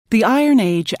The Iron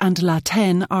Age and La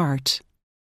Téne art.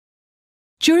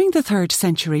 During the 3rd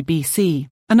century BC,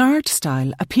 an art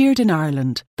style appeared in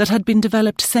Ireland that had been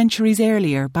developed centuries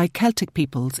earlier by Celtic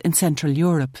peoples in Central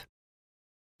Europe.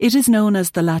 It is known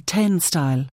as the La Téne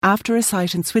style, after a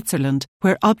site in Switzerland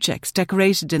where objects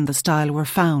decorated in the style were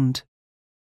found.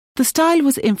 The style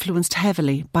was influenced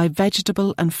heavily by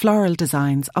vegetable and floral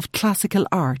designs of classical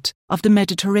art of the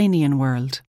Mediterranean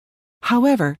world.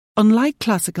 However, unlike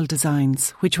classical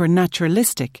designs, which were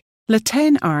naturalistic, La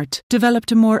Téne art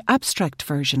developed a more abstract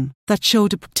version that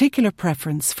showed a particular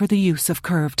preference for the use of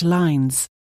curved lines.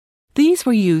 These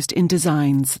were used in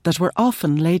designs that were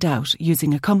often laid out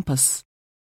using a compass.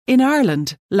 In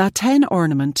Ireland, La Téne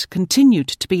ornament continued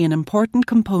to be an important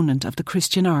component of the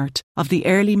Christian art of the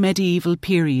early medieval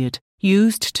period,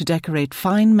 used to decorate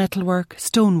fine metalwork,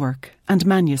 stonework, and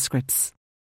manuscripts.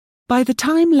 By the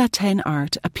time La Téne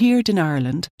art appeared in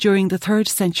Ireland during the 3rd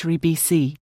century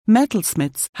BC,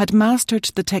 metalsmiths had mastered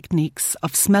the techniques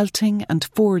of smelting and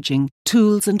forging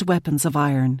tools and weapons of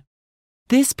iron.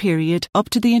 This period, up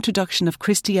to the introduction of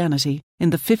Christianity in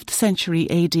the 5th century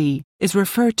AD, is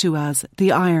referred to as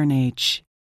the Iron Age.